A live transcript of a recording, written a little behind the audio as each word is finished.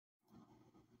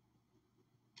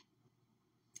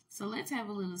So let's have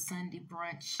a little Sunday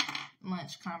brunch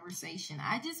lunch conversation.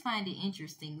 I just find it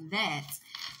interesting that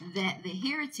the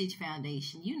Heritage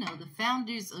Foundation, you know, the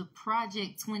founders of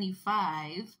Project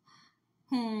 25,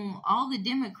 whom all the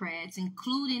Democrats,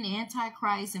 including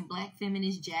Antichrist and Black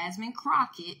feminist Jasmine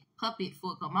Crockett, puppet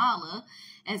for Kamala,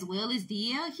 as well as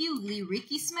D.L. Hughley,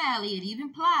 Ricky Smiley, and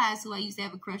even Plies, who I used to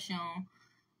have a crush on,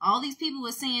 all these people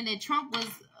were saying that Trump was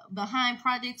behind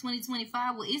Project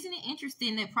 2025. Well, isn't it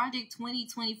interesting that Project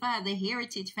 2025, the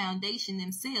Heritage Foundation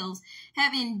themselves,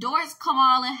 have endorsed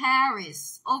Kamala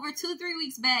Harris? Over 2-3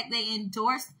 weeks back, they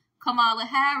endorsed Kamala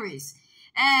Harris.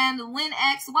 And when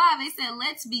asked why, they said,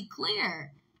 let's be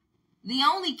clear. The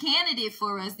only candidate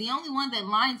for us, the only one that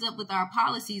lines up with our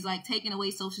policies, like taking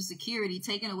away Social Security,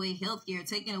 taking away health care,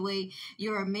 taking away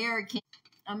your American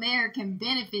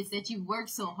benefits that you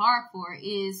worked so hard for,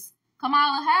 is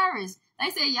Kamala Harris. They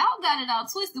said, y'all got it all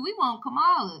twisted. We want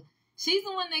Kamala. She's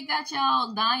the one that got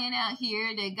y'all dying out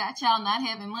here, that got y'all not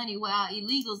having money while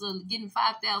illegals are getting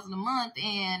 $5,000 a month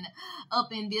and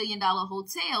up in billion-dollar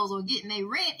hotels, or getting their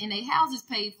rent and their houses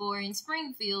paid for in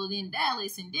Springfield, in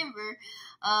Dallas, in Denver,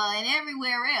 and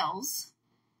everywhere else.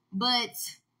 But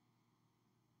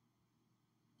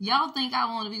y'all think I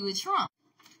want to be with Trump.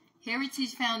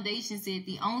 Heritage Foundation said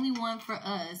the only one for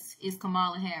us is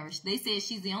Kamala Harris. They said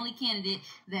she's the only candidate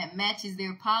that matches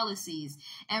their policies.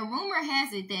 And rumor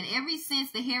has it that ever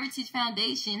since the Heritage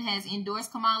Foundation has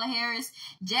endorsed Kamala Harris,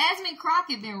 Jasmine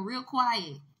Crockett been real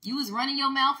quiet. You was running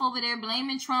your mouth over there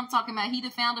blaming Trump, talking about he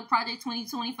the founder of Project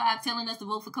 2025, telling us to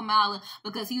vote for Kamala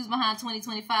because he was behind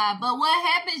 2025. But what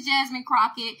happens, Jasmine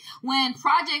Crockett, when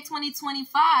Project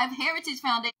 2025, Heritage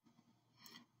Foundation,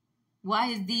 why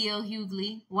is D.L.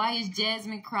 Hughley? Why is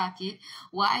Jasmine Crockett?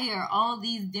 Why are all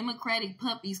these Democratic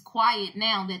puppies quiet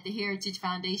now that the Heritage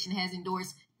Foundation has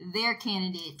endorsed their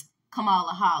candidate,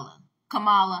 Kamala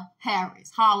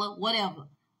Harris, Holla, whatever?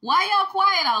 Why y'all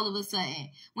quiet all of a sudden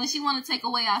when she want to take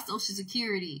away our Social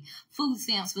Security, food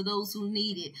stamps for those who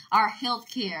need it, our health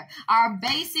care, our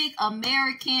basic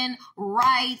American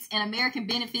rights and American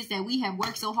benefits that we have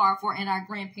worked so hard for, and our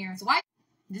grandparents? Why?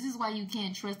 This is why you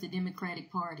can't trust the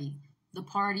Democratic Party. The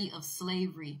party of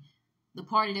slavery, the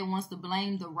party that wants to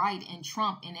blame the right and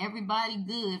Trump and everybody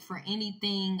good for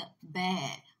anything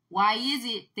bad. Why is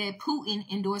it that Putin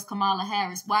endorsed Kamala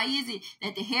Harris? Why is it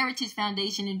that the Heritage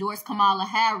Foundation endorsed Kamala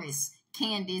Harris,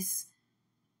 Jasmine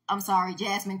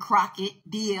Crockett,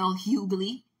 D.L.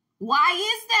 Hughley? Why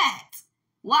is that?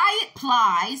 Why it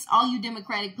plies, all you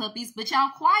Democratic puppies, but y'all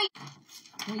quiet?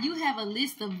 When you have a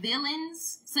list of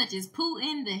villains, such as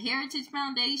Putin, the Heritage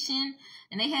Foundation,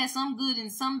 and they had some good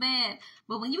and some bad,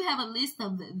 but when you have a list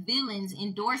of villains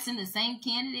endorsing the same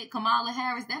candidate, Kamala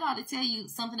Harris, that ought to tell you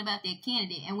something about that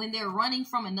candidate. And when they're running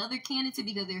from another candidate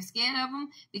because they're scared of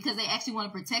them, because they actually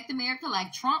want to protect America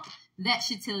like Trump, that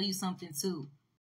should tell you something too.